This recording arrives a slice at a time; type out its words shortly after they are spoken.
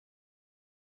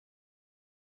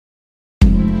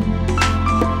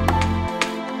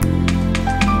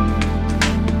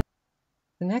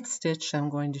The next stitch I'm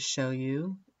going to show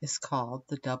you is called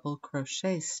the double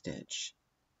crochet stitch.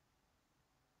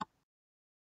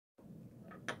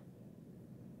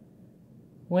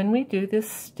 When we do this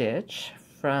stitch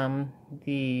from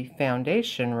the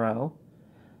foundation row,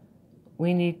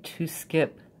 we need to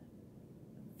skip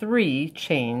 3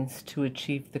 chains to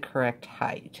achieve the correct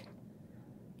height.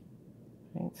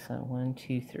 Right, so 1,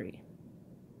 2, 3.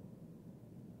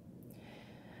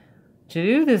 To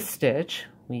do this stitch,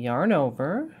 we yarn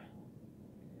over,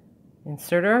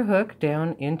 insert our hook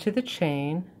down into the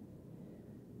chain,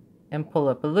 and pull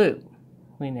up a loop.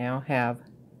 We now have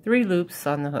 3 loops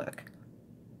on the hook.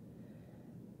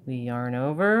 We yarn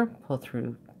over, pull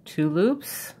through 2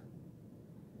 loops,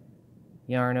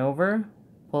 yarn over,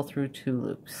 pull through 2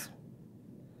 loops.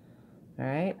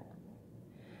 Alright,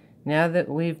 now that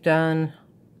we've done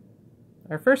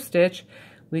our first stitch,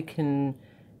 we can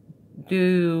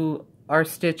do our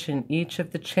stitch in each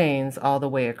of the chains all the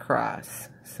way across.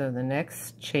 So the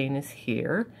next chain is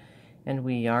here, and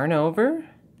we yarn over,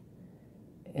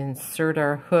 insert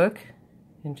our hook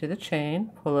into the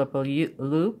chain, pull up a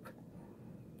loop,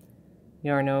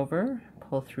 yarn over,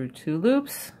 pull through 2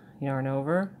 loops, yarn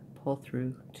over, pull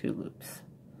through 2 loops.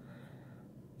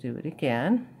 Do it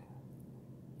again.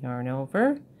 Yarn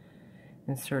over,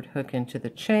 insert hook into the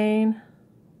chain,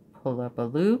 pull up a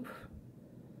loop,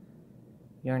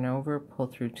 yarn over, pull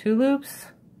through 2 loops,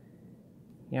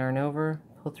 yarn over,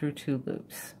 pull through 2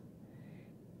 loops.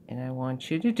 And I want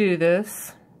you to do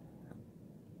this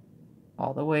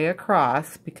all the way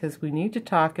across because we need to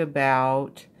talk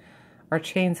about our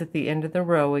chains at the end of the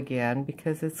row again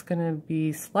because it's going to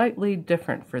be slightly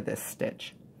different for this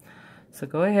stitch. So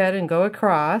go ahead and go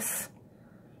across,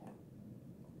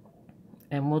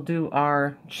 and we'll do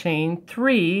our chain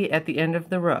 3 at the end of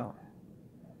the row.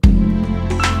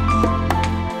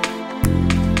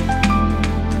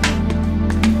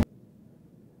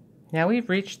 Now we've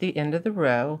reached the end of the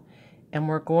row, and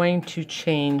we're going to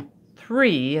chain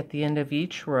 3 at the end of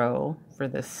each row for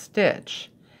this stitch.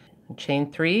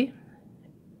 Chain 3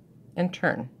 and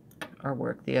turn our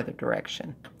work the other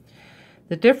direction.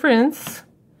 The difference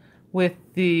with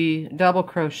the double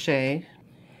crochet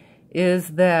is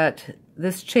that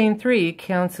this chain 3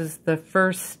 counts as the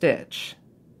first stitch.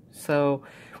 So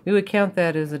we would count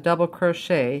that as a double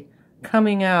crochet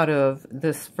coming out of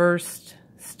this first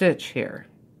stitch here.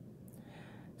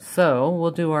 So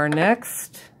we'll do our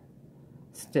next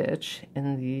stitch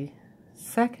in the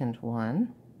second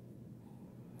one,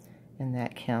 and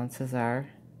that counts as our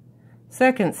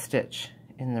second stitch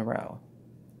in the row.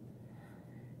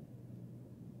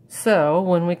 So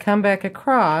when we come back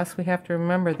across, we have to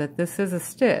remember that this is a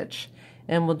stitch,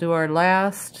 and we'll do our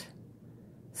last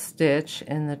stitch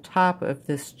in the top of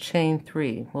this chain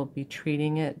 3. We'll be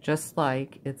treating it just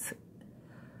like it's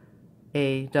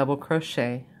a double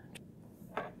crochet.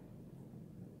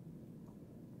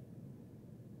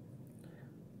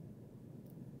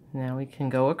 Now we can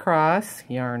go across,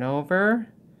 yarn over,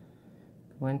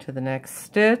 go into the next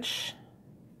stitch,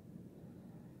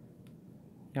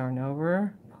 yarn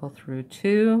over, pull through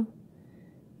 2,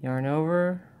 yarn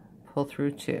over, pull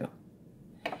through 2.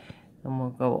 And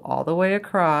we'll go all the way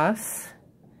across,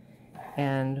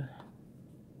 and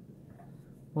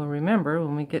we'll remember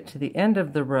when we get to the end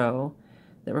of the row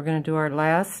that we're going to do our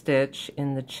last stitch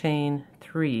in the chain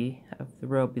 3 of the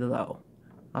row below.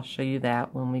 I'll show you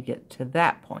that when we get to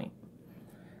that point.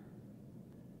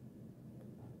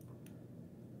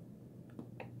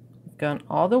 We've gone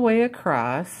all the way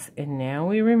across, and now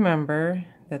we remember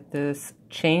that this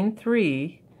chain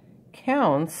 3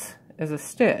 counts as a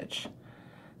stitch.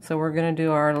 So we're going to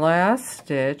do our last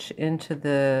stitch into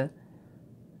the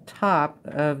top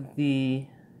of the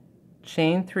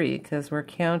chain 3 because we're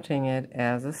counting it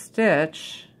as a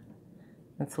stitch.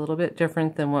 It's a little bit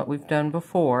different than what we've done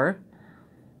before.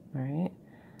 All right,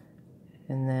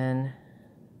 and then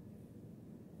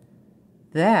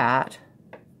that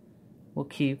will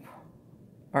keep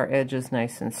our edges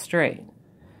nice and straight.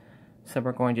 So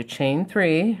we're going to chain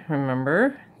 3.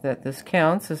 Remember that this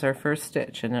counts as our first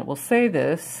stitch, and it will say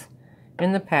this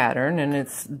in the pattern, and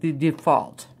it's the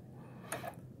default.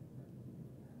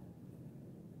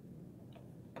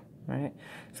 All right,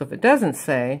 so if it doesn't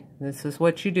say, this is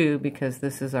what you do because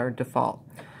this is our default.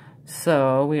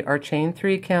 So our chain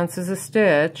 3 counts as a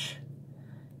stitch.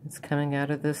 It's coming out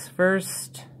of this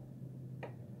first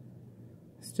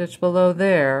stitch below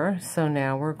there. So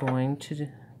now we're going to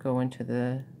go into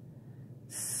the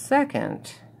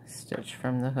second stitch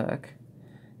from the hook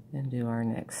and do our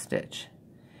next stitch.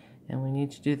 And we need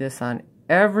to do this on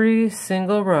every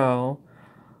single row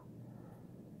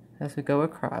as we go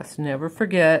across. Never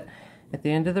forget at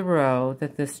the end of the row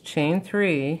that this chain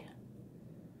 3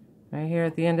 right here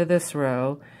at the end of this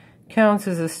row counts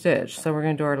as a stitch. So we're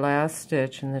going to do our last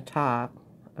stitch in the top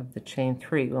of the chain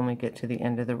 3 when we get to the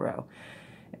end of the row.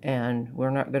 And we're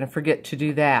not going to forget to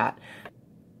do that.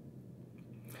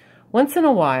 Once in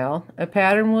a while, a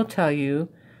pattern will tell you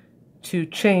to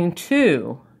chain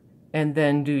 2 and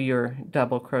then do your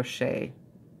double crochet.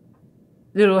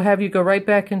 It'll have you go right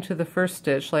back into the first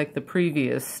stitch like the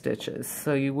previous stitches,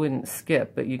 so you wouldn't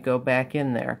skip, but you go back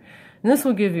in there. And this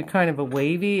will give you kind of a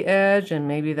wavy edge, and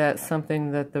maybe that's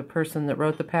something that the person that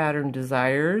wrote the pattern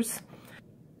desires.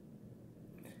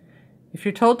 If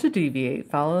you're told to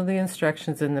deviate, follow the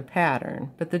instructions in the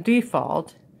pattern, but the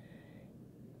default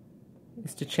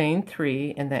is to chain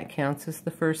 3, and that counts as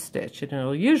the first stitch, and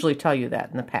it'll usually tell you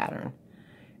that in the pattern.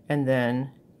 And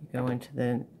then you go into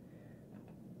the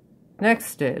next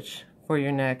stitch for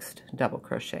your next double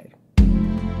crochet.